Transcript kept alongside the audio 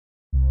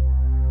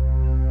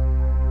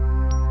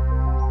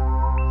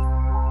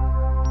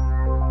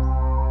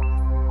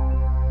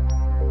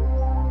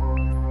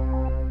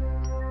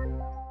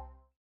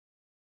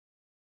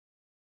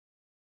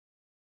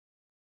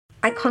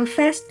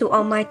confess to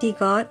Almighty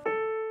God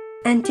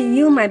and to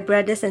you, my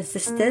brothers and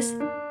sisters,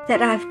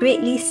 that I have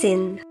greatly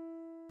sinned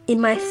in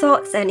my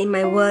thoughts and in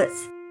my words,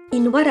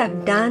 in what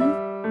I've done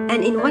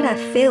and in what I've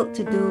failed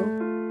to do,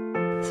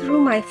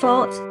 through my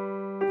fault,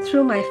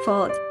 through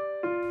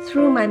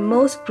my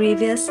most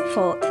grievous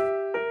fault.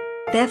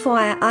 Therefore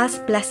I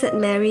ask Blessed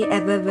Mary,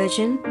 ever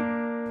Virgin,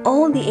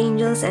 all the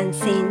angels and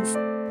saints,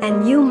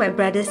 and you, my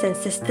brothers and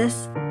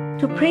sisters,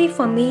 to pray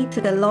for me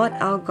to the Lord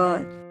our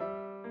God.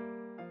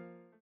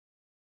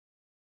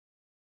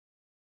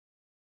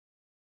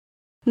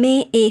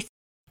 May 8th,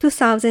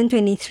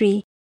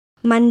 2023,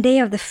 Monday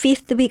of the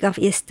 5th week of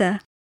Easter.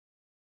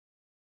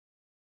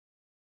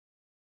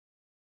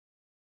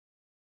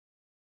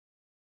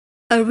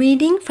 A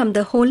reading from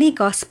the Holy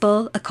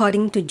Gospel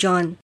according to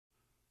John.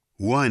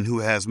 One who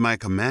has my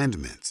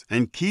commandments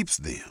and keeps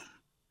them,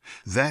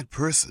 that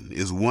person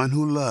is one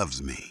who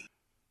loves me.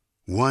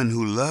 One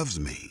who loves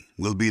me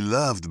will be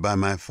loved by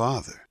my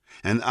Father,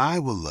 and I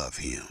will love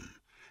him,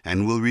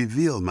 and will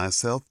reveal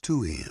myself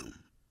to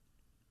him.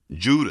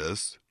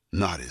 Judas,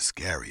 not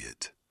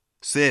Iscariot,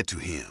 said to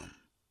him,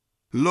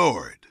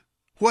 Lord,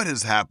 what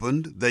has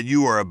happened that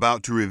you are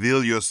about to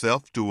reveal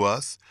yourself to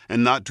us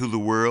and not to the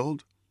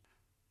world?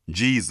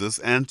 Jesus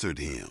answered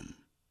him,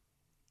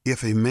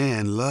 If a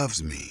man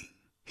loves me,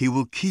 he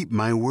will keep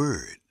my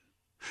word.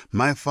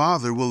 My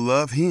Father will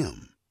love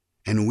him,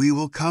 and we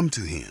will come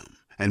to him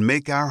and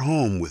make our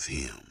home with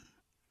him.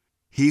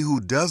 He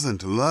who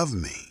doesn't love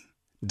me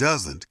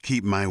doesn't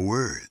keep my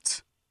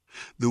words.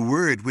 The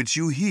word which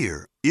you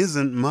hear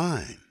isn't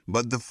mine,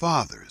 but the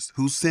Father's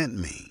who sent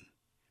me.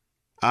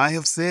 I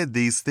have said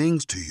these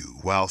things to you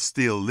while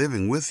still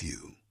living with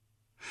you.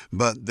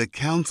 But the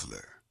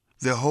Counselor,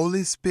 the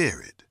Holy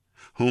Spirit,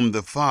 whom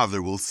the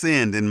Father will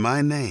send in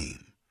my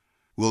name,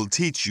 will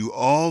teach you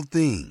all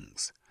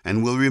things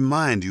and will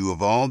remind you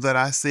of all that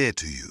I said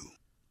to you.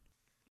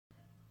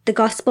 The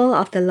Gospel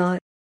of the Lord.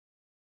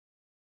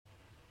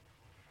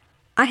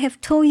 I have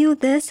told you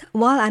this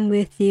while I'm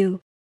with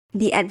you.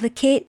 The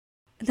Advocate,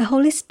 the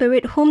Holy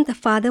Spirit whom the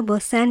Father will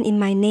send in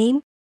my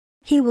name,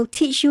 he will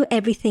teach you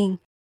everything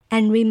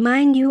and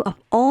remind you of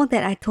all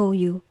that I told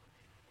you.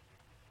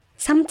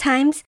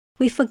 Sometimes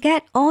we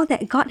forget all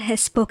that God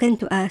has spoken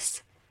to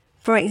us.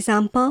 For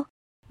example,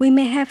 we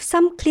may have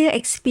some clear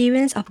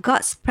experience of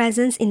God's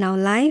presence in our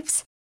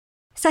lives,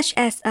 such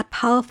as a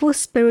powerful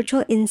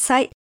spiritual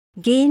insight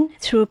gained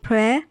through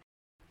prayer,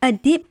 a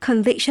deep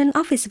conviction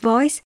of His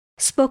voice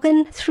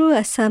spoken through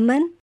a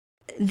sermon,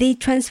 the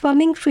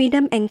transforming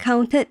freedom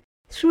encountered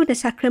through the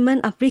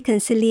sacrament of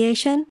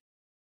reconciliation,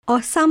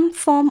 or some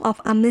form of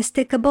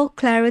unmistakable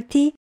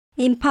clarity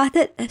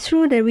imparted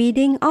through the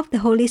reading of the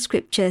Holy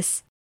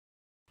Scriptures.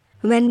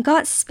 When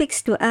God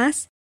speaks to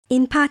us,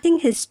 imparting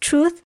His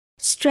truth,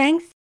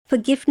 strength,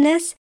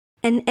 forgiveness,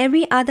 and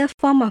every other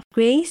form of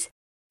grace,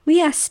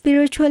 we are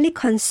spiritually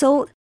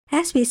consoled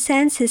as we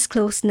sense His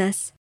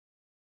closeness.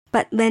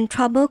 But when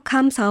trouble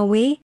comes our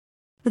way,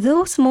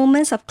 those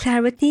moments of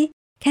clarity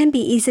can be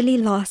easily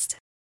lost.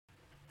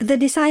 The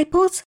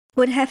disciples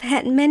would have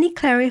had many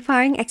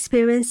clarifying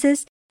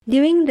experiences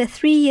during the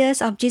 3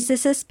 years of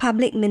Jesus'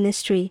 public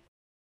ministry.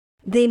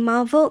 They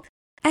marveled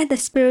at the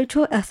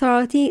spiritual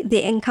authority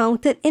they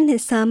encountered in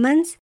His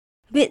sermons,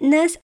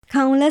 witnessed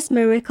countless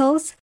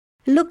miracles,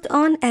 looked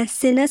on as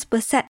sinners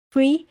were set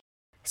free,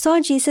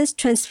 saw Jesus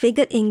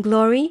transfigured in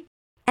glory,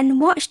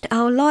 and watched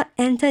our Lord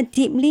enter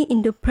deeply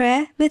into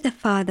prayer with the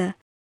Father.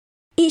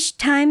 Each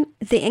time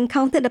they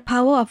encountered the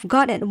power of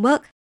God at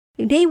work,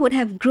 they would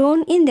have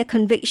grown in their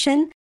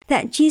conviction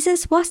that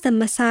Jesus was the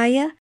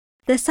Messiah,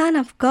 the Son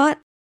of God,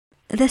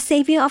 the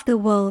Savior of the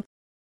world.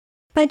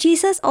 But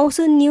Jesus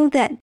also knew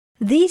that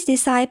these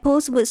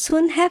disciples would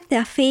soon have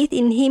their faith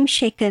in Him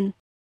shaken.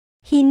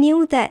 He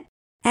knew that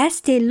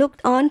as they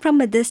looked on from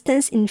a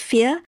distance in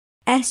fear,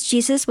 as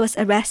Jesus was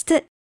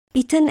arrested,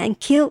 beaten, and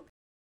killed,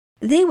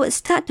 they would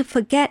start to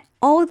forget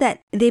all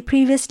that they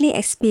previously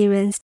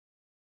experienced.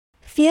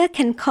 Fear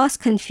can cause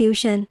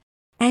confusion,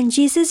 and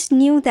Jesus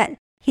knew that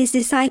His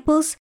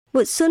disciples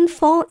would soon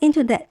fall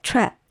into that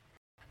trap.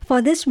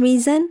 For this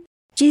reason,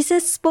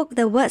 Jesus spoke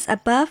the words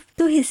above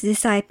to His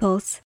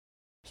disciples.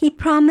 He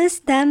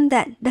promised them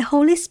that the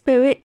Holy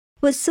Spirit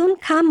would soon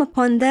come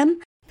upon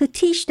them to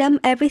teach them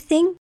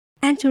everything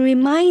and to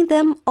remind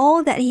them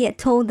all that He had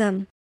told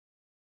them.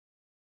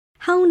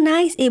 How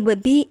nice it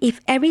would be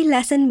if every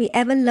lesson we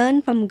ever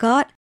learned from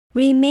God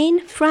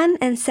remained front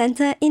and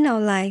center in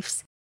our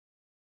lives.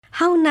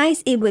 How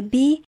nice it would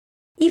be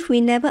if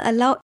we never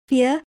allowed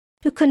fear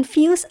to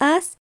confuse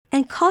us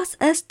and cause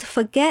us to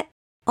forget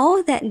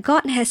all that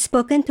God has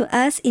spoken to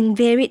us in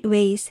varied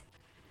ways.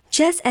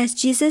 Just as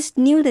Jesus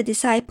knew the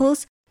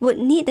disciples would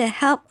need the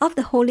help of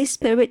the Holy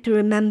Spirit to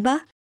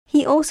remember,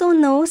 He also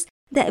knows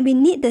that we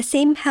need the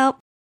same help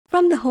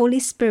from the Holy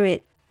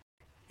Spirit.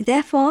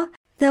 Therefore,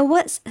 the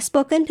words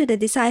spoken to the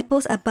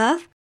disciples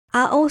above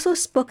are also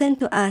spoken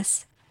to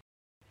us.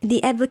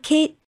 The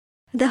Advocate,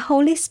 the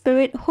Holy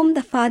Spirit whom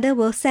the Father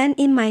will send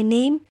in my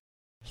name,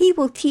 He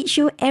will teach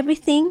you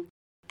everything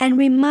and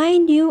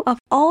remind you of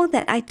all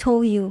that I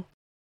told you.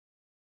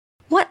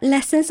 What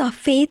lessons of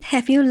faith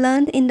have you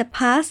learned in the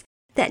past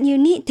that you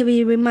need to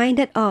be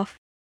reminded of?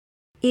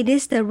 It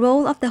is the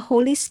role of the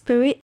Holy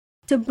Spirit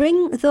to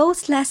bring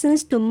those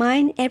lessons to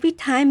mind every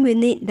time we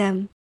need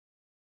them.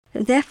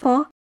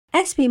 Therefore,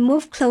 as we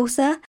move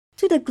closer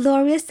to the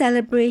glorious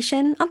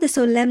celebration of the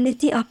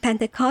solemnity of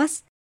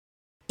Pentecost,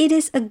 it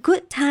is a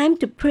good time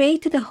to pray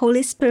to the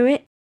Holy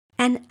Spirit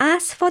and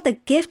ask for the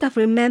gift of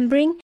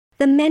remembering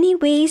the many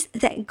ways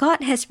that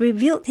God has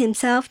revealed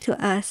Himself to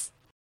us.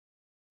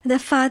 The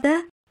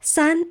Father,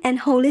 Son, and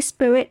Holy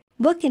Spirit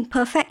work in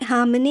perfect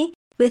harmony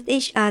with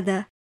each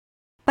other,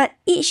 but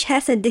each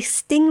has a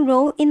distinct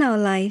role in our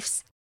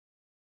lives.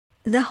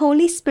 The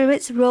Holy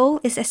Spirit's role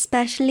is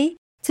especially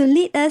to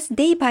lead us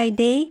day by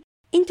day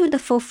into the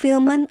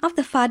fulfillment of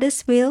the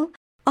Father's will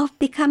of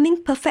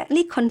becoming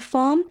perfectly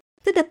conformed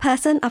to the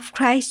person of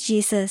Christ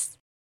Jesus.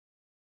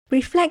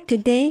 Reflect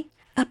today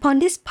upon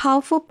this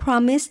powerful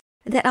promise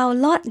that our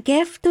Lord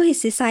gave to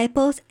His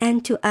disciples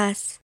and to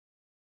us.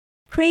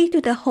 Pray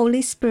to the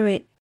Holy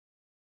Spirit.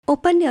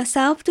 Open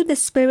yourself to the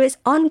Spirit's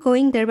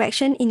ongoing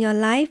direction in your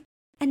life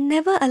and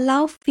never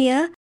allow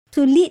fear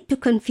to lead to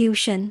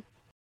confusion.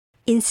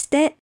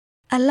 Instead,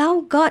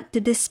 allow God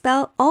to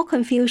dispel all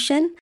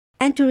confusion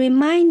and to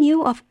remind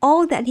you of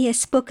all that He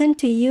has spoken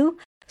to you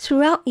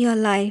throughout your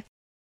life.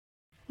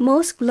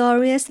 Most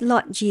glorious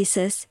Lord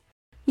Jesus,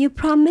 you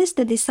promised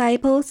the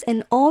disciples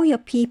and all your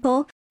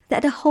people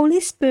that the Holy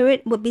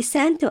Spirit would be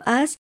sent to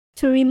us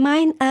to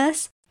remind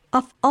us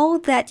of all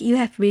that you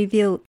have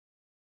revealed.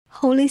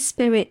 Holy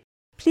Spirit,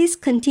 please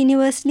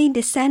continuously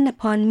descend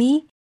upon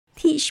me,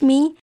 teach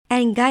me,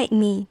 and guide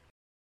me.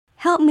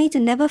 Help me to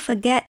never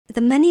forget the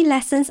many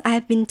lessons I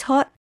have been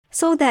taught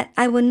so that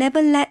I will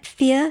never let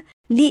fear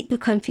lead to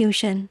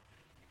confusion.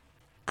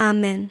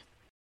 Amen.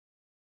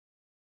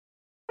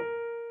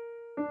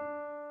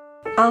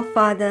 Our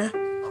Father,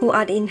 who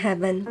art in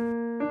heaven,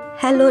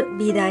 hallowed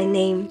be thy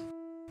name.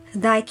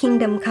 Thy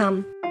kingdom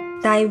come,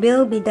 thy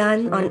will be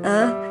done on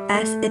earth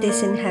as it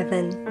is in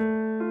heaven.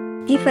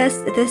 Give us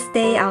this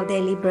day our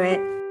daily bread,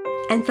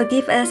 and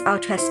forgive us our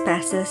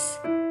trespasses,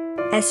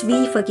 as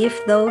we forgive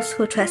those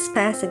who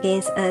trespass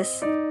against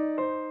us.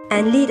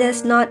 And lead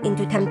us not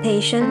into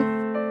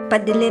temptation,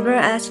 but deliver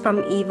us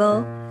from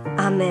evil.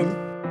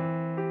 Amen.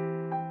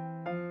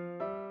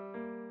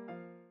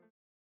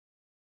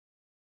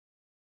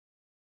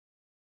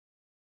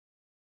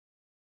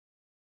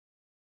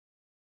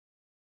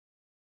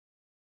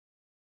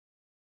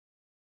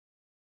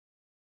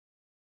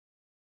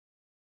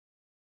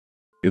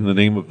 In the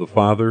name of the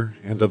Father,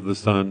 and of the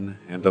Son,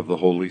 and of the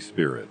Holy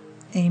Spirit.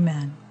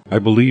 Amen. I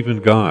believe in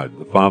God,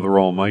 the Father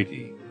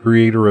Almighty,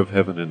 creator of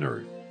heaven and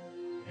earth,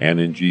 and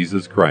in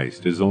Jesus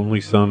Christ, His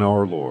only Son,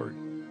 our Lord,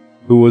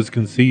 who was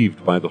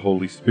conceived by the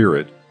Holy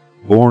Spirit,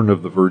 born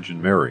of the Virgin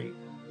Mary,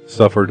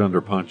 suffered under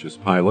Pontius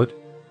Pilate,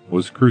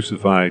 was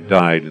crucified,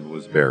 died, and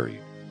was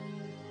buried.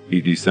 He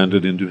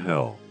descended into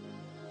hell.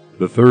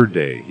 The third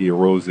day He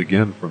arose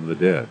again from the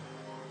dead.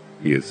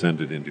 He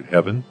ascended into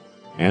heaven,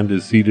 and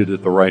is seated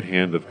at the right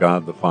hand of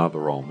God the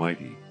Father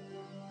Almighty.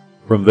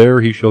 From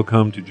there He shall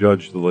come to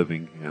judge the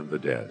living and the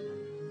dead.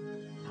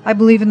 I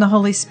believe in the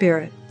Holy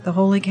Spirit, the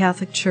Holy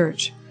Catholic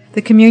Church,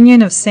 the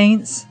communion of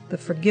saints, the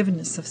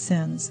forgiveness of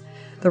sins,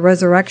 the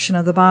resurrection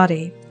of the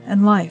body,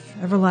 and life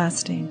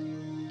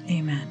everlasting.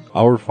 Amen.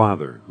 Our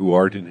Father, who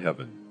art in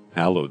heaven,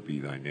 hallowed be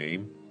thy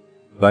name.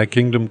 Thy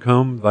kingdom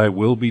come, thy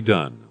will be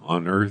done,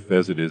 on earth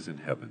as it is in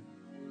heaven.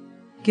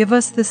 Give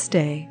us this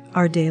day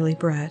our daily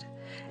bread,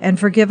 and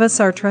forgive us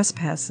our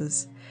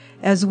trespasses,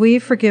 as we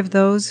forgive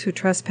those who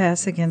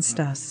trespass against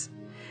us.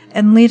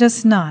 And lead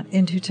us not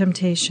into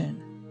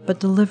temptation, but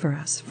deliver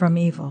us from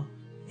evil.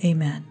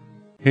 Amen.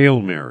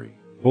 Hail Mary,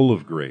 full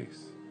of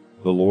grace,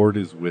 the Lord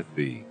is with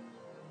thee.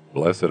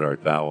 Blessed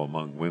art thou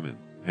among women,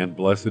 and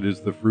blessed is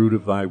the fruit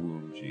of thy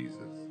womb, Jesus.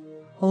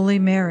 Holy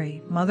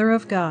Mary, Mother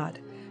of God,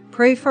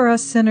 pray for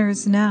us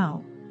sinners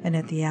now and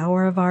at the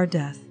hour of our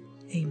death.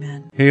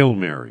 Amen. Hail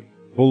Mary,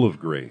 full of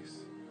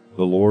grace,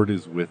 the Lord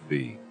is with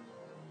thee.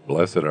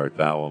 Blessed art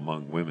thou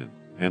among women,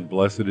 and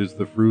blessed is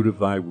the fruit of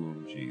thy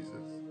womb, Jesus.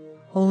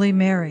 Holy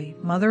Mary,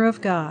 Mother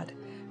of God,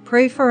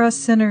 pray for us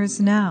sinners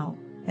now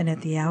and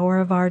at the hour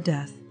of our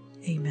death.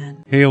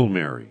 Amen. Hail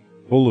Mary,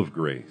 full of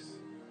grace,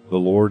 the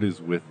Lord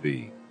is with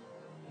thee.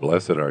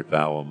 Blessed art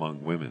thou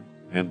among women,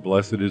 and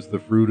blessed is the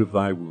fruit of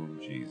thy womb,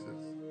 Jesus.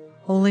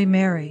 Holy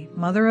Mary,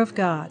 Mother of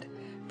God,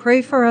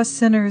 pray for us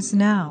sinners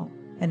now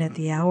and at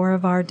the hour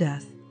of our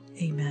death.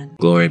 Amen.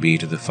 Glory be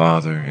to the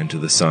Father, and to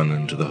the Son,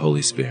 and to the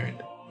Holy Spirit.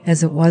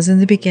 As it was in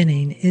the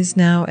beginning, is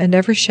now, and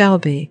ever shall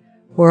be,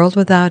 world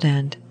without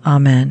end.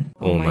 Amen.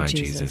 O my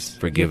Jesus,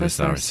 forgive us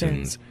our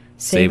sins,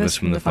 save us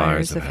from the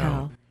fires of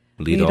hell,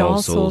 lead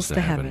all souls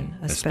to heaven,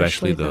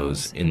 especially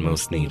those in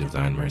most need of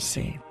thine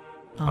mercy.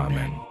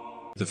 Amen.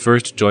 The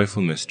first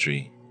joyful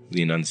mystery,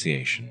 the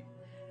Annunciation.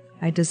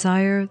 I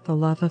desire the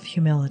love of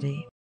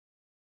humility.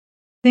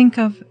 Think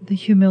of the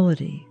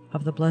humility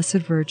of the Blessed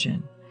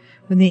Virgin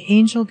when the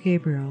angel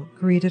Gabriel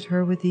greeted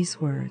her with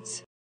these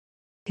words,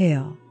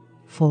 Hail,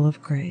 full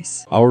of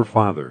grace. Our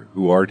Father,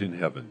 who art in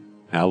heaven,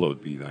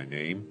 hallowed be thy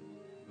name.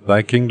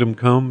 Thy kingdom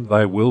come,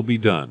 thy will be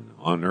done,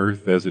 on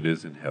earth as it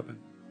is in heaven.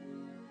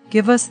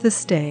 Give us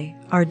this day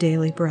our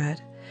daily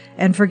bread,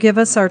 and forgive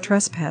us our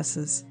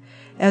trespasses,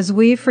 as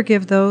we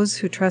forgive those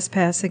who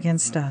trespass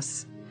against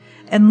us.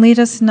 And lead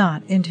us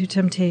not into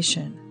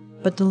temptation,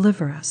 but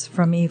deliver us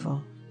from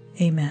evil.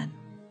 Amen.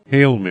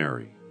 Hail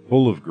Mary,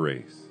 full of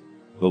grace,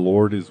 the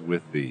Lord is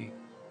with thee.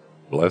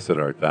 Blessed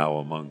art thou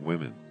among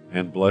women,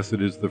 and blessed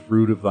is the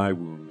fruit of thy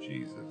womb,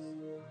 Jesus.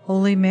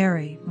 Holy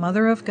Mary,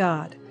 Mother of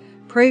God,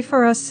 pray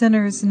for us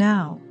sinners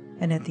now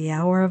and at the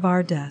hour of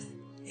our death.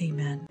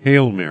 Amen.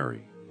 Hail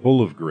Mary,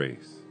 full of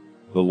grace,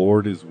 the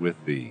Lord is with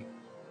thee.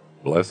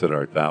 Blessed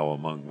art thou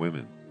among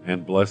women,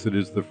 and blessed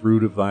is the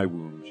fruit of thy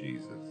womb,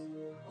 Jesus.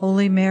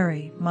 Holy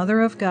Mary,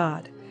 Mother of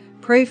God,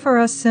 pray for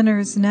us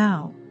sinners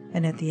now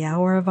and at the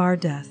hour of our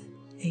death.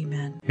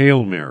 Amen.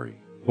 Hail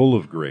Mary, full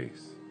of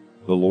grace,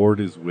 the Lord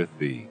is with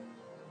thee.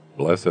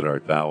 Blessed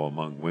art thou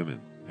among women,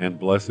 and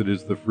blessed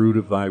is the fruit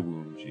of thy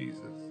womb, Jesus.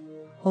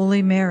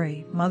 Holy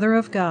Mary, Mother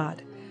of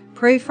God,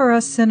 pray for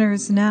us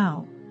sinners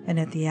now and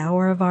at the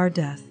hour of our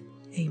death.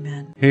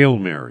 Amen. Hail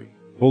Mary,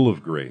 full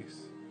of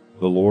grace,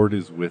 the Lord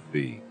is with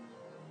thee.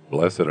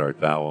 Blessed art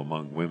thou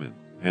among women,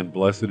 and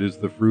blessed is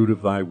the fruit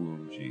of thy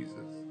womb, Jesus.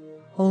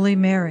 Holy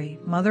Mary,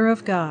 Mother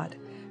of God,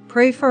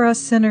 pray for us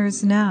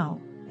sinners now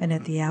and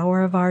at the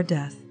hour of our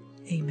death.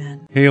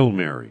 Amen. Hail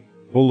Mary,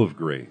 full of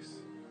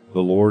grace,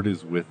 the Lord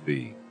is with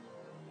thee.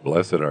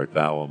 Blessed art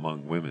thou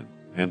among women,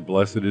 and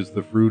blessed is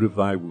the fruit of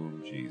thy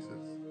womb, Jesus.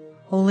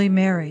 Holy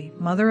Mary,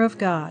 Mother of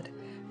God,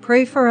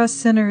 pray for us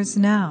sinners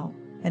now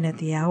and at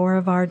the hour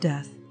of our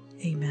death.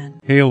 Amen.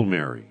 Hail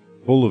Mary,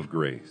 full of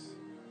grace,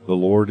 the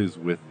Lord is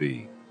with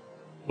thee.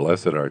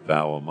 Blessed art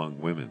thou among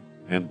women,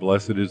 and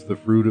blessed is the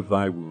fruit of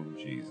thy womb,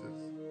 Jesus.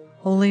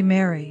 Holy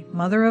Mary,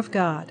 Mother of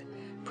God,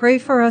 pray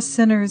for us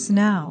sinners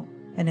now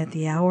and at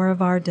the hour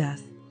of our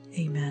death.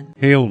 Amen.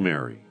 Hail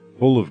Mary,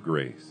 full of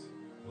grace,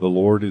 the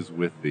Lord is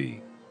with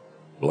thee.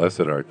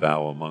 Blessed art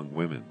thou among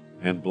women,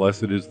 and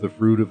blessed is the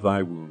fruit of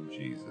thy womb,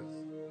 Jesus.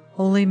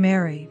 Holy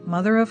Mary,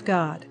 Mother of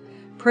God,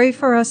 pray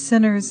for us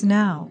sinners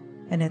now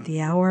and at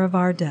the hour of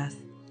our death.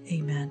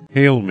 Amen.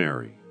 Hail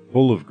Mary,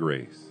 full of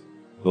grace,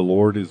 the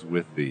Lord is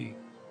with thee.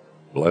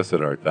 Blessed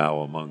art thou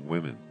among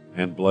women,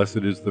 and blessed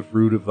is the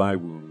fruit of thy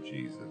womb,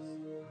 Jesus.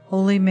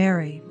 Holy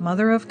Mary,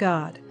 Mother of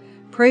God,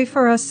 pray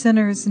for us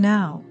sinners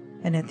now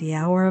and at the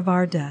hour of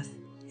our death.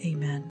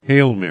 Amen.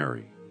 Hail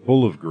Mary,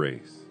 full of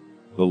grace,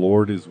 the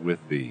Lord is with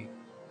thee.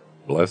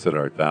 Blessed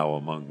art thou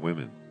among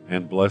women,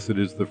 and blessed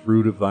is the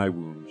fruit of thy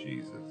womb,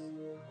 Jesus.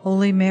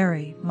 Holy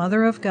Mary,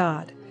 Mother of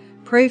God,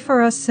 pray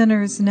for us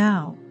sinners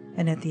now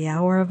and at the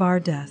hour of our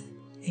death.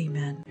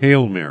 Amen.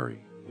 Hail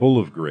Mary, full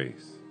of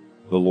grace,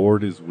 the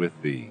Lord is with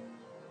thee.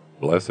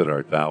 Blessed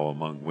art thou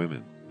among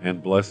women,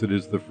 and blessed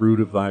is the fruit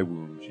of thy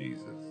womb,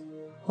 Jesus.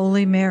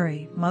 Holy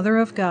Mary, Mother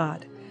of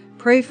God,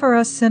 pray for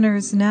us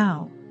sinners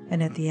now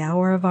and at the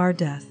hour of our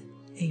death.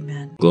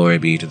 Amen. Glory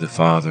be to the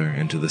Father,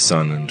 and to the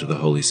Son, and to the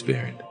Holy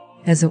Spirit.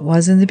 As it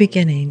was in the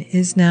beginning,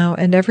 is now,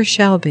 and ever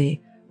shall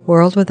be,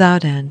 world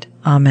without end.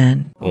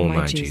 Amen. O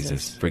my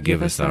Jesus,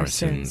 forgive us our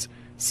sins,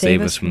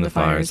 save us from the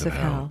fires of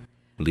hell,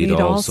 lead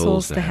all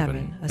souls to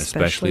heaven,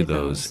 especially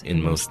those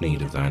in most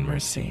need of thine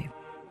mercy.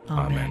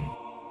 Amen.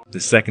 The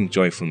second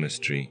joyful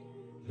mystery,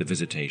 the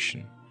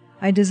Visitation.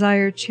 I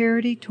desire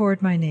charity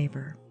toward my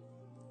neighbor.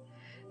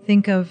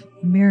 Think of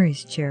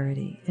Mary's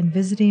charity in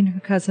visiting her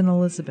cousin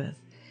Elizabeth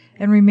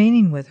and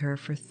remaining with her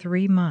for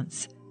 3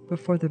 months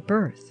before the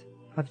birth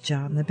of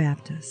John the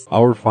Baptist.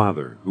 Our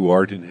Father, who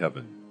art in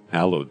heaven,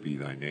 hallowed be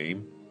thy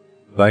name.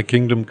 Thy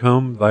kingdom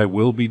come, thy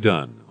will be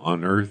done,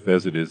 on earth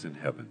as it is in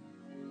heaven.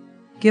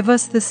 Give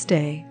us this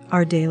day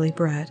our daily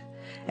bread,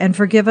 and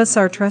forgive us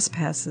our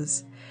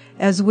trespasses,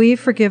 as we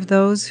forgive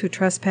those who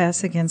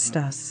trespass against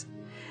us.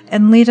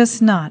 And lead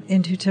us not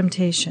into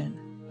temptation,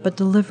 but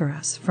deliver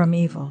us from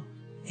evil.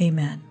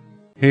 Amen.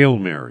 Hail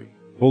Mary,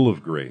 full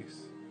of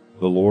grace,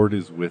 the Lord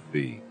is with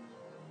thee.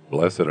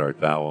 Blessed art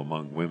thou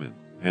among women,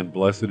 and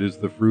blessed is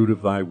the fruit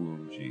of thy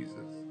womb, Jesus.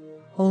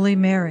 Holy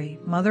Mary,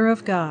 Mother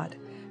of God,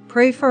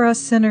 pray for us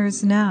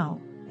sinners now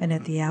and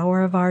at the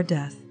hour of our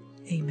death.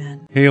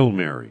 Amen. Hail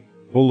Mary,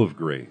 full of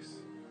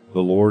grace,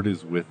 the Lord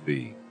is with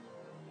thee.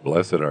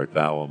 Blessed art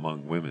thou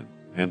among women,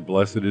 and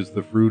blessed is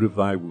the fruit of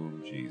thy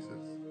womb, Jesus.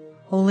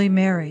 Holy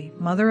Mary,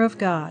 Mother of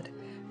God,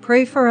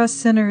 pray for us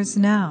sinners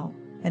now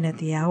and at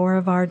the hour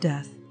of our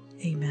death.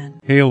 Amen.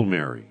 Hail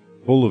Mary,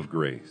 full of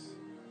grace,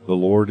 the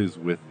Lord is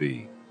with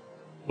thee.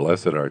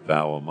 Blessed art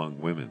thou among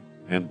women,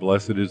 and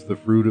blessed is the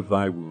fruit of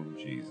thy womb,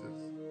 Jesus.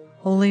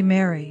 Holy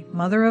Mary,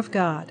 Mother of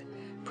God,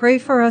 pray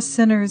for us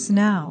sinners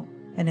now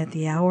and at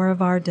the hour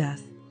of our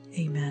death.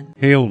 Amen.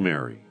 Hail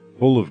Mary,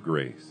 full of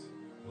grace,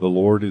 the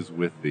Lord is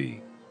with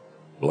thee.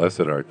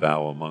 Blessed art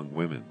thou among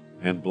women,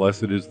 and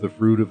blessed is the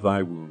fruit of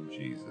thy womb,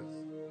 Jesus.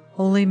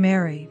 Holy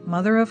Mary,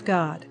 Mother of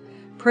God,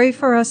 pray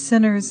for us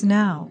sinners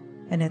now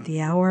and at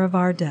the hour of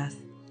our death.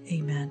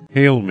 Amen.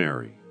 Hail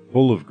Mary,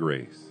 full of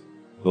grace,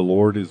 the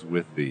Lord is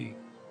with thee.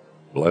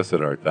 Blessed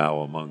art thou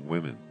among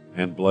women,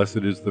 and blessed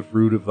is the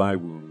fruit of thy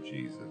womb,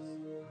 Jesus.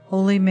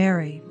 Holy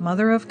Mary,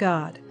 Mother of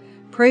God,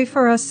 pray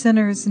for us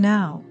sinners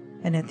now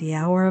and at the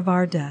hour of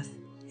our death.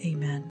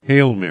 Amen.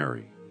 Hail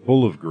Mary,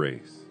 full of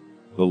grace,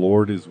 the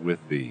Lord is with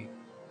thee.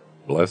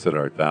 Blessed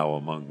art thou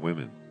among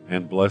women,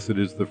 and blessed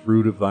is the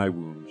fruit of thy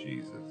womb,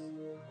 Jesus.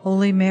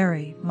 Holy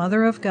Mary,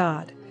 Mother of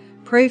God,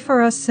 pray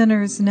for us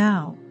sinners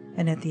now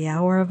and at the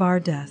hour of our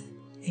death.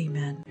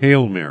 Amen.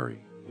 Hail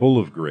Mary, full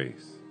of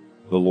grace,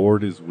 the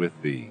Lord is with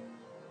thee.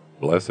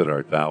 Blessed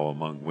art thou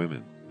among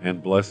women,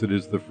 and blessed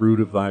is the fruit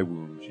of thy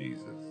womb,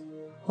 Jesus.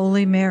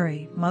 Holy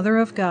Mary, Mother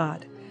of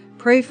God,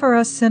 pray for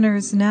us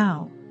sinners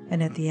now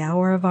and at the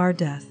hour of our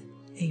death.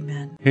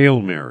 Amen.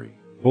 Hail Mary,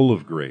 full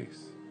of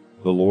grace,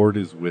 the Lord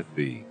is with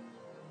thee.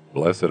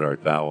 Blessed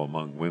art thou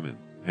among women,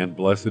 and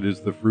blessed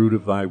is the fruit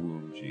of thy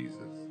womb, Jesus.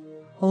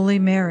 Holy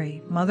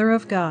Mary, Mother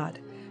of God,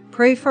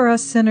 pray for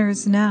us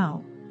sinners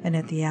now and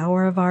at the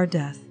hour of our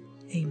death.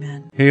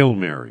 Amen. Hail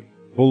Mary,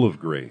 full of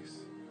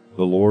grace,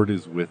 the Lord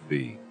is with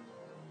thee.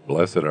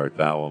 Blessed art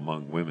thou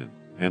among women,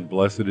 and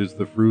blessed is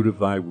the fruit of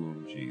thy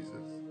womb, Jesus.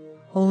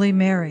 Holy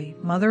Mary,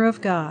 Mother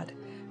of God,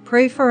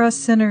 pray for us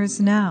sinners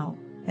now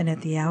and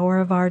at the hour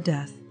of our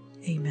death.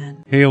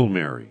 Amen. Hail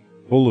Mary,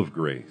 full of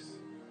grace,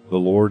 the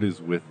Lord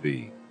is with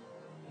thee.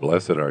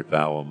 Blessed art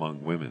thou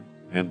among women,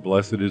 and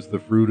blessed is the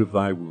fruit of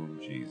thy womb,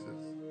 Jesus.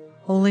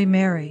 Holy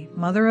Mary,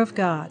 Mother of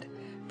God,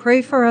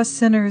 pray for us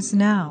sinners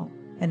now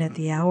and at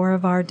the hour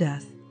of our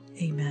death.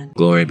 Amen.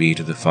 Glory be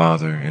to the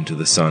Father, and to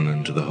the Son,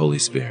 and to the Holy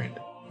Spirit.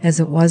 As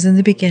it was in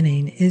the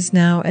beginning, is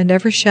now, and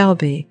ever shall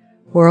be,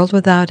 world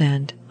without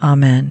end.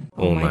 Amen.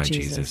 O my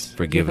Jesus,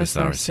 forgive us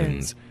our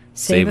sins,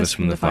 save us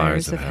from the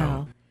fires of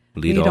hell,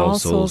 lead all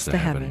souls to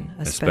heaven,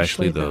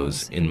 especially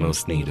those in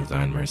most need of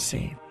thine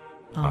mercy.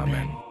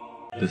 Amen.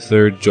 The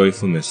third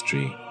joyful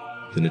mystery,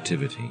 the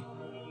Nativity.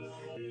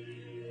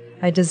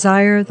 I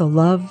desire the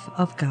love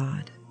of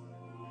God.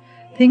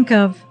 Think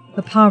of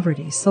the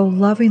poverty so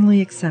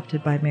lovingly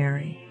accepted by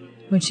Mary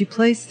when she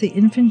placed the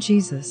infant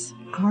Jesus,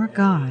 our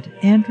God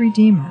and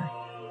Redeemer,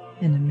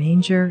 in a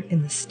manger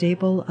in the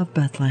stable of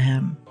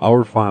Bethlehem.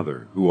 Our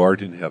Father, who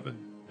art in heaven,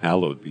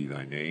 hallowed be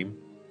thy name.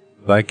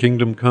 Thy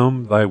kingdom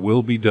come, thy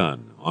will be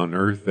done, on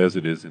earth as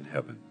it is in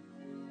heaven.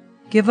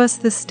 Give us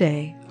this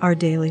day our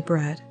daily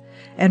bread,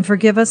 and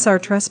forgive us our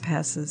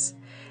trespasses,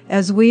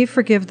 as we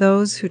forgive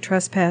those who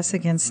trespass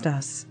against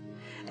us.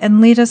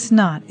 And lead us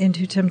not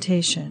into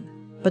temptation,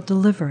 but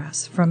deliver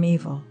us from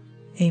evil.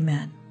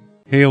 Amen.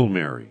 Hail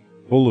Mary,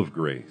 full of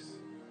grace,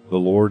 the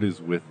Lord is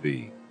with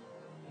thee.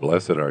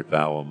 Blessed art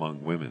thou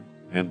among women,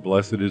 and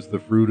blessed is the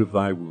fruit of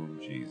thy womb,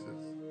 Jesus.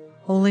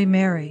 Holy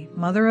Mary,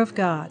 Mother of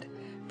God,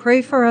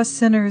 pray for us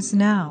sinners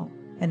now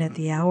and at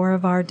the hour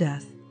of our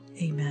death.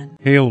 Amen.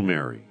 Hail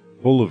Mary,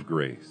 full of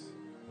grace,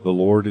 the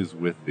Lord is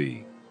with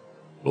thee.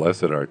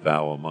 Blessed art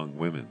thou among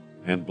women,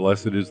 and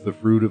blessed is the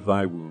fruit of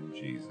thy womb,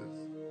 Jesus.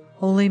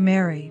 Holy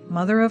Mary,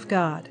 Mother of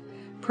God,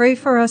 pray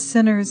for us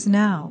sinners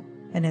now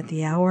and at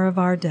the hour of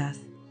our death.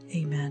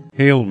 Amen.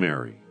 Hail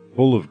Mary,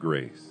 full of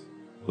grace,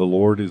 the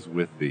Lord is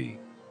with thee.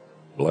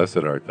 Blessed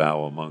art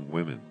thou among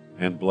women,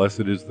 and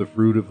blessed is the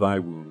fruit of thy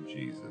womb,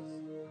 Jesus.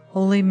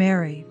 Holy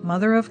Mary,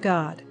 Mother of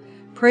God,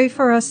 pray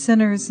for us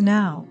sinners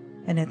now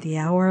and at the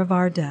hour of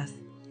our death.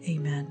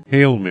 Amen.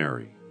 Hail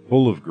Mary,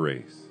 full of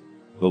grace,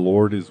 the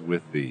Lord is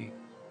with thee.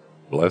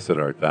 Blessed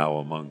art thou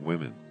among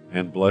women,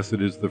 and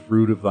blessed is the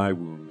fruit of thy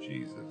womb,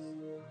 Jesus.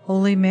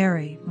 Holy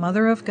Mary,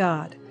 Mother of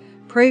God,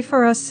 pray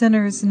for us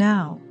sinners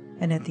now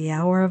and at the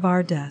hour of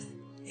our death.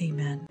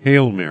 Amen.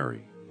 Hail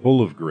Mary,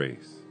 full of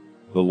grace,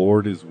 the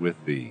Lord is with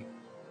thee.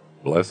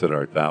 Blessed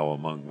art thou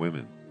among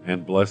women,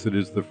 and blessed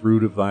is the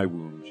fruit of thy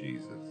womb,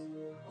 Jesus.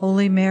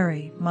 Holy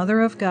Mary,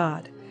 Mother of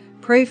God,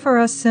 pray for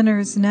us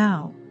sinners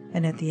now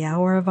and at the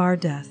hour of our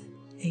death.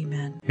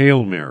 Amen.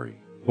 Hail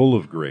Mary, full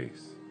of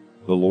grace,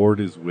 the Lord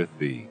is with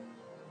thee.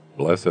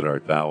 Blessed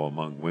art thou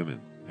among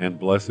women, and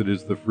blessed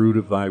is the fruit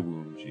of thy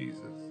womb,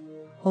 Jesus.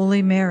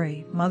 Holy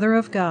Mary, Mother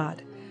of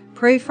God,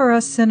 pray for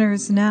us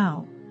sinners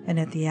now and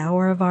at the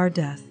hour of our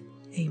death.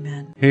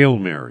 Amen. Hail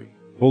Mary,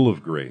 full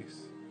of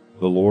grace,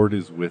 the Lord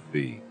is with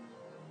thee.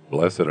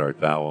 Blessed art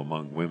thou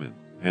among women,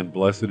 and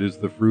blessed is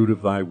the fruit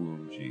of thy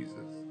womb, Jesus.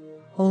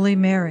 Holy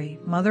Mary,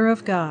 Mother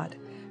of God,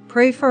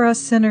 pray for us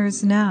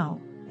sinners now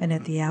and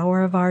at the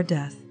hour of our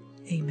death.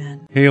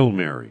 Amen. Hail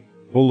Mary,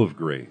 full of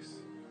grace,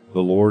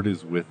 the Lord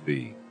is with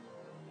thee.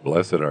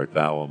 Blessed art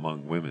thou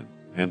among women,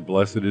 and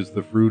blessed is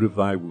the fruit of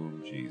thy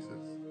womb, Jesus.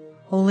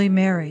 Holy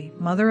Mary,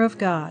 Mother of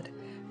God,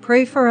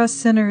 pray for us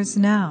sinners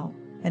now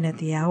and at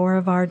the hour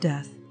of our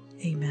death.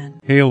 Amen.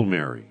 Hail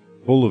Mary,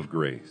 full of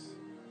grace,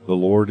 the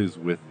Lord is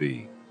with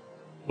thee.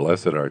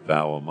 Blessed art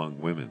thou among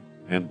women,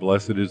 and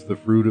blessed is the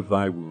fruit of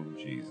thy womb,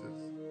 Jesus.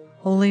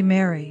 Holy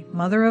Mary,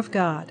 Mother of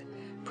God,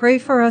 pray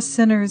for us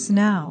sinners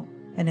now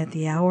and at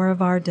the hour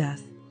of our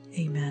death.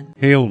 Amen.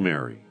 Hail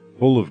Mary,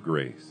 full of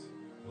grace,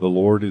 the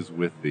Lord is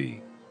with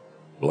thee.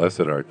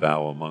 Blessed art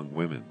thou among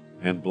women,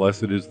 and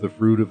blessed is the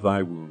fruit of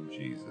thy womb,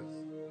 Jesus.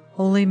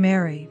 Holy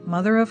Mary,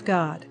 Mother of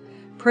God,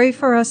 pray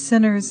for us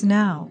sinners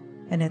now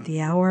and at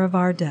the hour of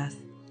our death.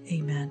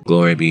 Amen.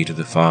 Glory be to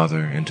the Father,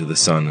 and to the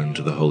Son, and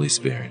to the Holy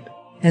Spirit.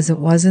 As it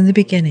was in the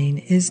beginning,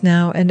 is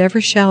now, and ever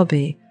shall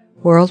be,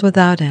 world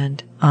without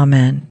end.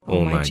 Amen.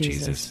 O my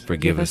Jesus,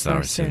 forgive us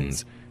our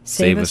sins,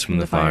 save us from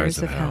the fires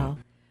of hell,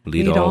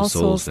 lead all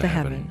souls to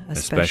heaven,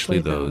 especially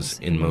those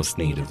in most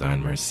need of thy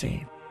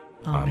mercy.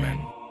 Amen.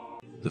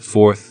 The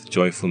fourth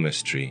joyful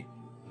mystery,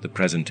 the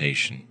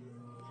Presentation.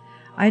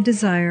 I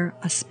desire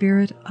a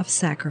spirit of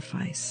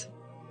sacrifice.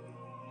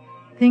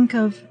 Think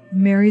of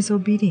Mary's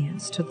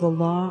obedience to the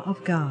law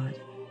of God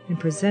in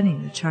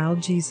presenting the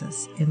child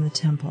Jesus in the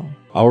temple.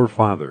 Our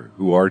Father,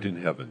 who art in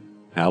heaven,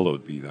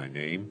 hallowed be thy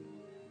name.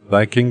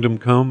 Thy kingdom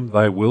come,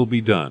 thy will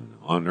be done,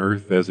 on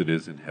earth as it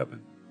is in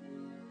heaven.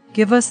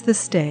 Give us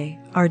this day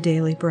our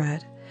daily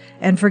bread,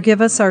 and forgive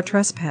us our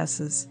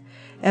trespasses,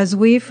 as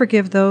we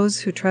forgive those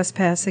who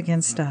trespass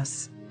against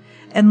us.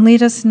 And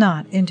lead us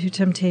not into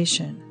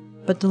temptation,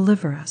 but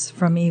deliver us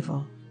from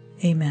evil.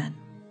 Amen.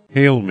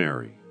 Hail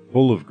Mary,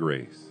 full of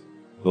grace,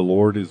 the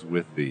Lord is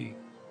with thee.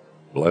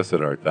 Blessed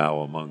art thou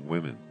among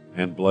women,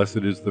 and blessed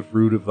is the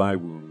fruit of thy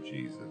womb,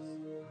 Jesus.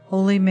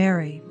 Holy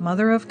Mary,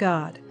 Mother of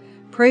God,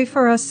 pray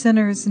for us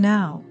sinners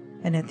now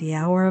and at the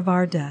hour of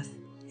our death.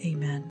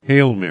 Amen.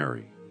 Hail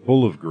Mary,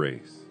 full of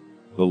grace,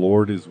 the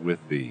Lord is with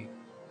thee.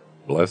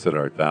 Blessed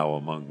art thou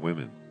among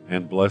women,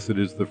 and blessed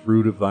is the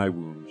fruit of thy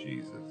womb,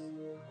 Jesus.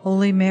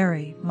 Holy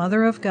Mary,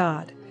 Mother of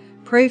God,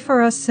 pray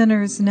for us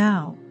sinners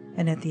now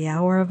and at the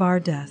hour of our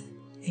death.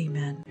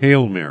 Amen.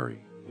 Hail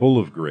Mary, full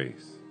of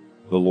grace,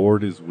 the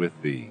Lord is with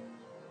thee.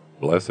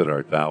 Blessed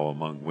art thou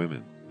among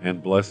women,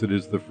 and blessed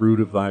is the fruit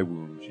of thy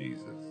womb,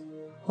 Jesus.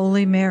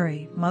 Holy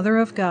Mary, Mother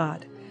of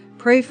God,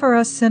 pray for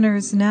us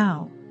sinners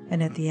now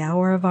and at the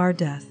hour of our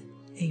death.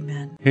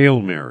 Amen.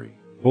 Hail Mary,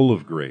 full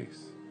of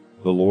grace,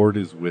 the Lord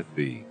is with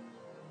thee.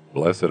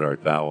 Blessed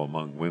art thou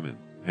among women,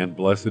 and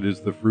blessed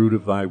is the fruit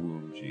of thy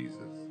womb, Jesus.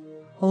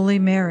 Holy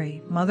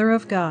Mary, Mother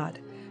of God,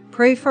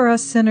 pray for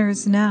us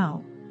sinners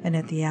now and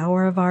at the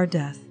hour of our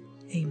death.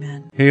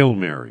 Amen. Hail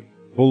Mary,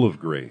 full of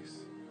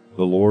grace,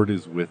 the Lord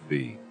is with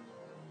thee.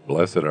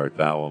 Blessed art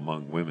thou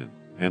among women,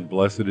 and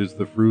blessed is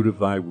the fruit of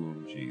thy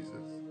womb, Jesus.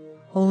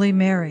 Holy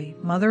Mary,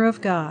 Mother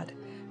of God,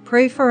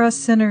 pray for us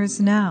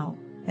sinners now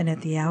and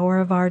at the hour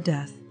of our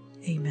death.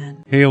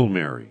 Amen. Hail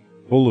Mary,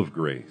 full of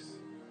grace,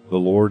 the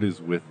Lord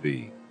is with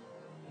thee.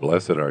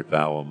 Blessed art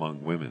thou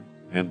among women,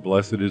 and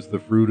blessed is the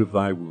fruit of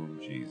thy womb,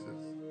 Jesus.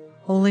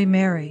 Holy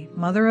Mary,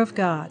 Mother of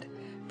God,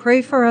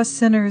 pray for us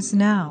sinners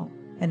now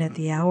and at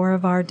the hour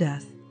of our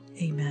death.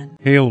 Amen.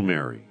 Hail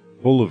Mary,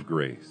 full of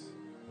grace,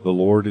 the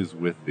Lord is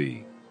with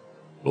thee.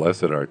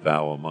 Blessed art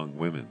thou among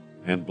women,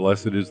 and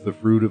blessed is the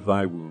fruit of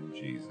thy womb,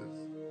 Jesus.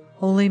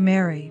 Holy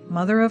Mary,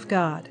 Mother of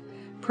God,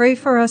 pray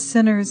for us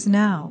sinners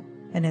now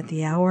and at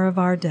the hour of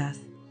our death.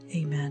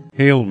 Amen.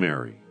 Hail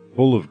Mary,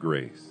 full of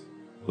grace,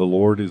 the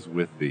Lord is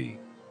with thee.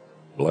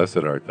 Blessed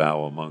art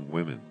thou among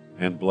women,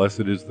 and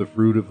blessed is the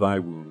fruit of thy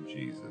womb,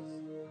 Jesus.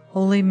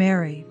 Holy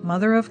Mary,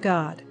 Mother of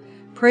God,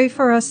 pray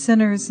for us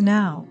sinners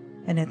now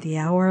and at the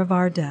hour of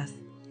our death.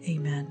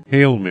 Amen.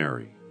 Hail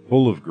Mary,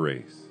 full of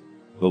grace,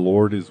 the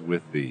Lord is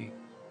with thee.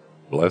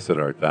 Blessed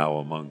art thou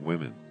among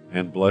women,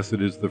 and blessed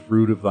is the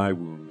fruit of thy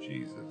womb,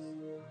 Jesus.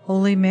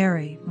 Holy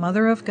Mary,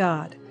 Mother of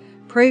God,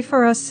 pray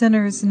for us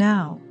sinners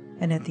now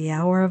and at the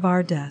hour of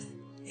our death.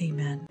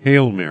 Amen.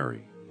 Hail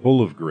Mary,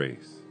 full of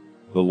grace,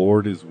 the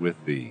Lord is with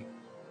thee.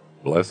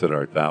 Blessed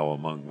art thou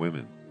among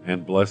women,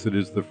 and blessed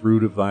is the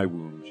fruit of thy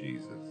womb,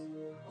 Jesus.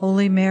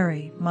 Holy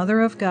Mary,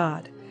 Mother of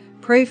God,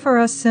 pray for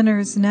us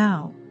sinners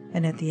now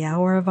and at the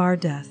hour of our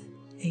death.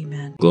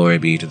 Amen. Glory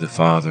be to the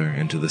Father,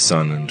 and to the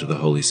Son, and to the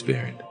Holy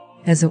Spirit.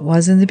 As it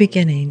was in the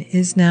beginning,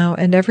 is now,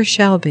 and ever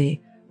shall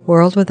be,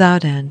 world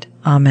without end.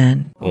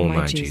 Amen. O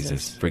my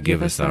Jesus,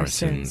 forgive us our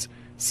sins,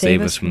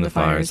 save us from the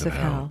fires of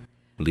hell,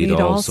 lead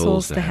all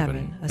souls to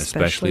heaven,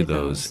 especially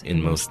those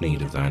in most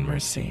need of thine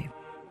mercy.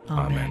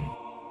 Amen.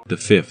 The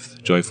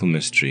fifth joyful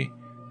mystery,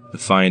 the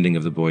finding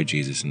of the boy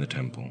Jesus in the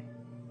temple.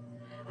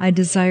 I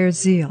desire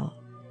zeal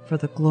for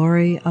the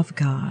glory of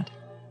God.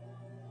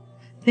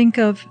 Think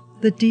of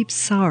the deep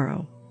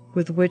sorrow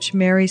with which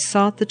Mary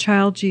sought the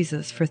child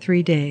Jesus for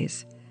 3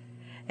 days,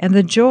 and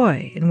the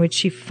joy in which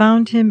she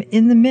found him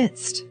in the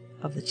midst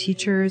of the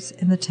teachers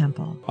in the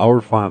temple. Our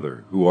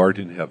Father, who art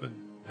in heaven,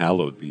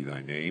 hallowed be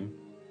thy name.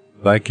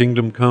 Thy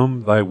kingdom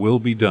come, thy will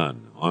be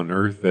done, on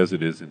earth as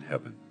it is in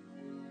heaven.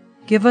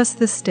 Give us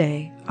this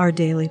day our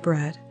daily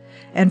bread,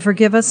 and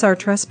forgive us our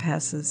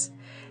trespasses,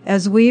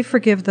 as we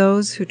forgive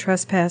those who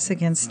trespass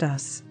against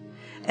us.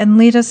 And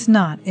lead us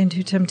not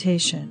into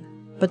temptation,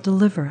 but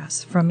deliver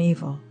us from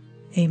evil.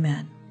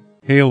 Amen.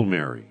 Hail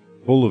Mary,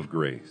 full of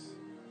grace,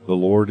 the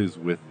Lord is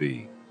with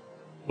thee.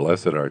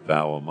 Blessed art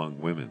thou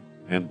among women,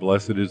 and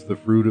blessed is the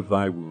fruit of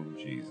thy womb,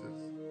 Jesus.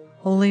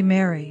 Holy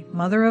Mary,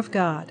 Mother of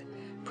God,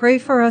 pray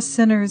for us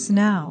sinners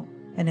now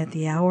and at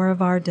the hour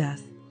of our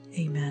death.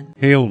 Amen.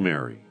 Hail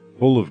Mary,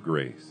 full of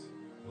grace,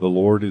 the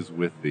Lord is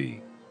with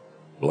thee.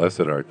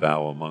 Blessed art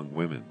thou among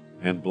women,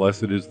 and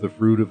blessed is the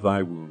fruit of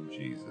thy womb,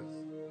 Jesus.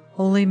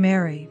 Holy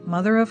Mary,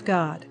 Mother of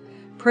God,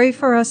 pray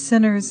for us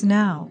sinners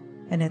now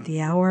and at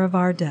the hour of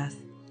our death.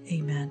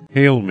 Amen.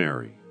 Hail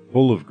Mary,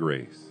 full of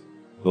grace,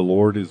 the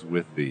Lord is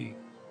with thee.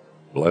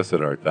 Blessed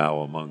art thou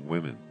among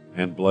women,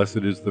 and blessed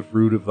is the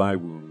fruit of thy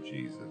womb,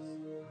 Jesus.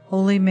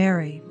 Holy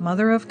Mary,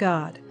 Mother of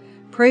God,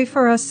 pray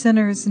for us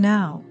sinners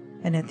now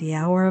and at the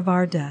hour of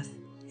our death.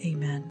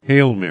 Amen.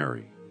 Hail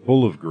Mary,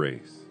 full of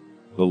grace,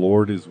 the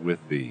Lord is with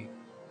thee.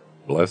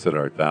 Blessed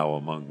art thou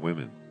among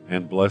women,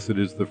 and blessed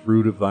is the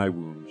fruit of thy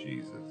womb,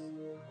 Jesus.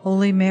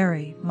 Holy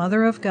Mary,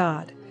 Mother of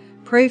God,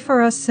 pray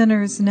for us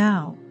sinners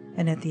now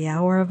and at the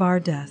hour of our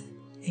death.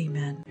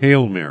 Amen.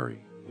 Hail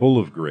Mary, full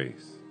of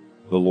grace,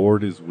 the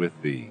Lord is with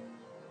thee.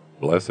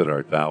 Blessed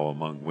art thou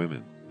among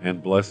women,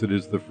 and blessed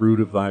is the fruit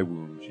of thy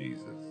womb,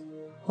 Jesus.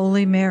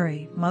 Holy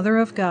Mary, Mother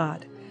of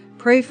God,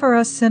 pray for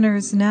us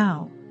sinners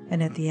now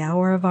and at the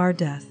hour of our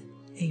death.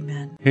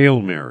 Amen.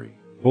 Hail Mary,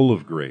 full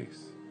of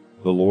grace,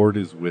 the Lord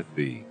is with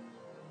thee.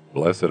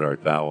 Blessed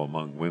art thou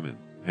among women,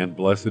 and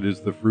blessed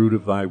is the fruit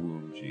of thy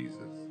womb, Jesus.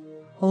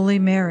 Holy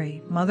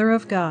Mary, Mother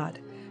of God,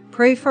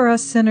 pray for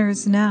us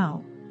sinners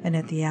now and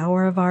at the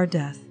hour of our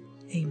death.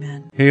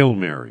 Amen. Hail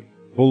Mary,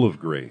 full of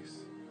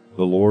grace,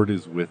 the Lord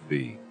is with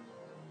thee.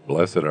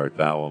 Blessed art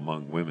thou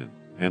among women,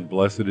 and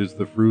blessed is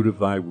the fruit of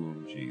thy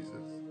womb, Jesus.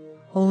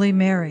 Holy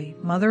Mary,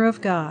 Mother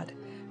of God,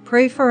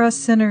 pray for us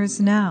sinners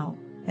now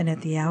and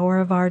at the hour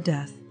of our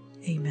death.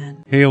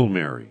 Amen. Hail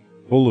Mary,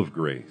 full of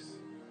grace,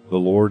 the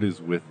Lord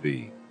is with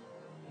thee.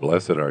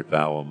 Blessed art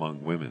thou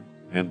among women,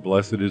 and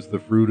blessed is the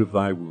fruit of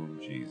thy womb,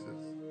 Jesus.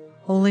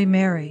 Holy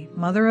Mary,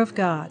 Mother of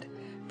God,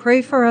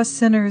 pray for us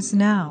sinners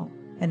now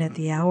and at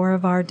the hour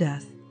of our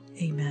death.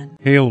 Amen.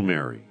 Hail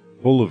Mary,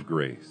 full of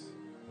grace,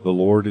 the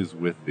Lord is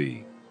with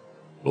thee.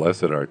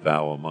 Blessed art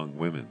thou among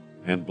women,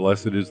 and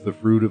blessed is the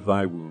fruit of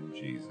thy womb,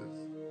 Jesus.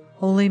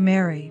 Holy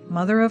Mary,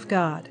 Mother of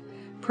God,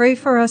 pray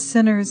for us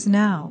sinners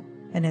now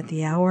and at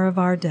the hour of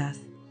our death.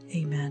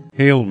 Amen.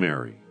 Hail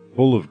Mary,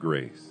 full of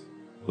grace,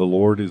 the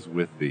Lord is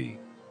with thee.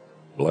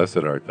 Blessed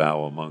art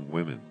thou among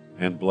women,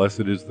 and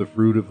blessed is the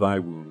fruit of thy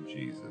womb,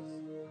 Jesus.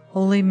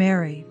 Holy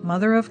Mary,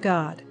 Mother of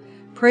God,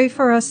 pray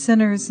for us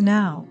sinners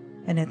now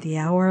and at the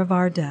hour of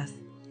our death.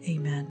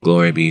 Amen.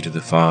 Glory be to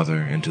the Father,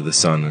 and to the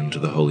Son, and to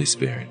the Holy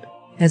Spirit.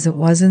 As it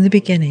was in the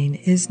beginning,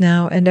 is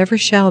now, and ever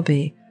shall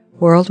be,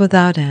 world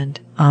without end.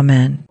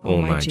 Amen.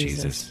 O my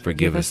Jesus,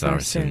 forgive us our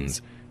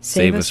sins,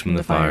 save us from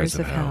the fires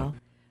of hell,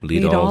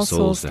 lead all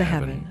souls to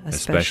heaven,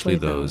 especially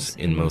those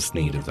in most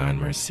need of thine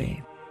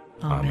mercy.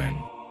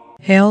 Amen.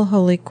 Hail,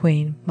 Holy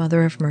Queen,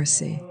 Mother of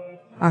Mercy,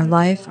 our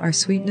life, our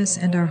sweetness,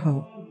 and our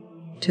hope.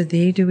 To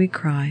thee do we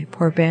cry,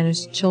 poor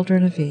banished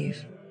children of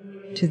Eve.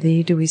 To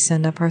thee do we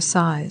send up our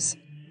sighs,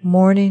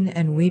 mourning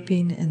and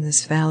weeping in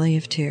this valley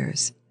of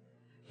tears.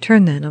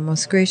 Turn then, O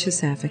most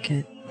gracious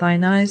Advocate,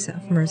 thine eyes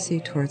of mercy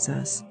towards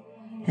us,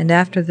 and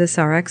after this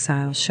our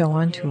exile show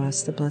unto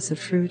us the blessed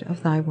fruit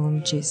of thy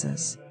womb,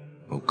 Jesus.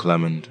 O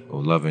clement, O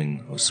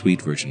loving, O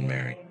sweet Virgin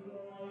Mary,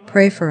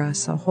 Pray for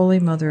us, O Holy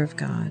Mother of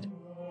God,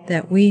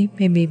 that we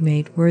may be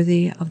made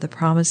worthy of the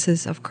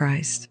promises of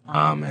Christ.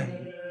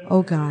 Amen.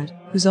 O God,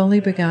 whose only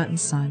begotten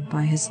Son,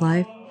 by his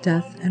life,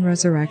 death, and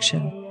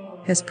resurrection,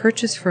 has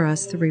purchased for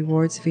us the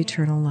rewards of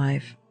eternal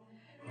life,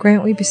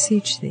 grant, we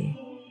beseech thee,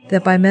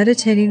 that by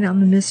meditating on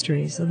the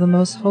mysteries of the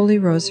most holy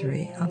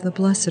Rosary of the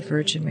Blessed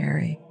Virgin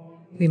Mary,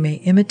 we may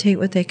imitate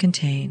what they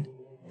contain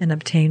and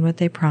obtain what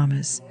they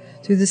promise,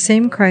 through the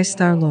same Christ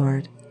our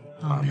Lord.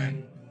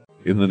 Amen.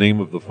 In the name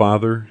of the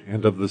Father,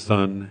 and of the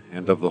Son,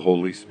 and of the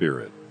Holy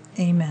Spirit.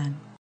 Amen.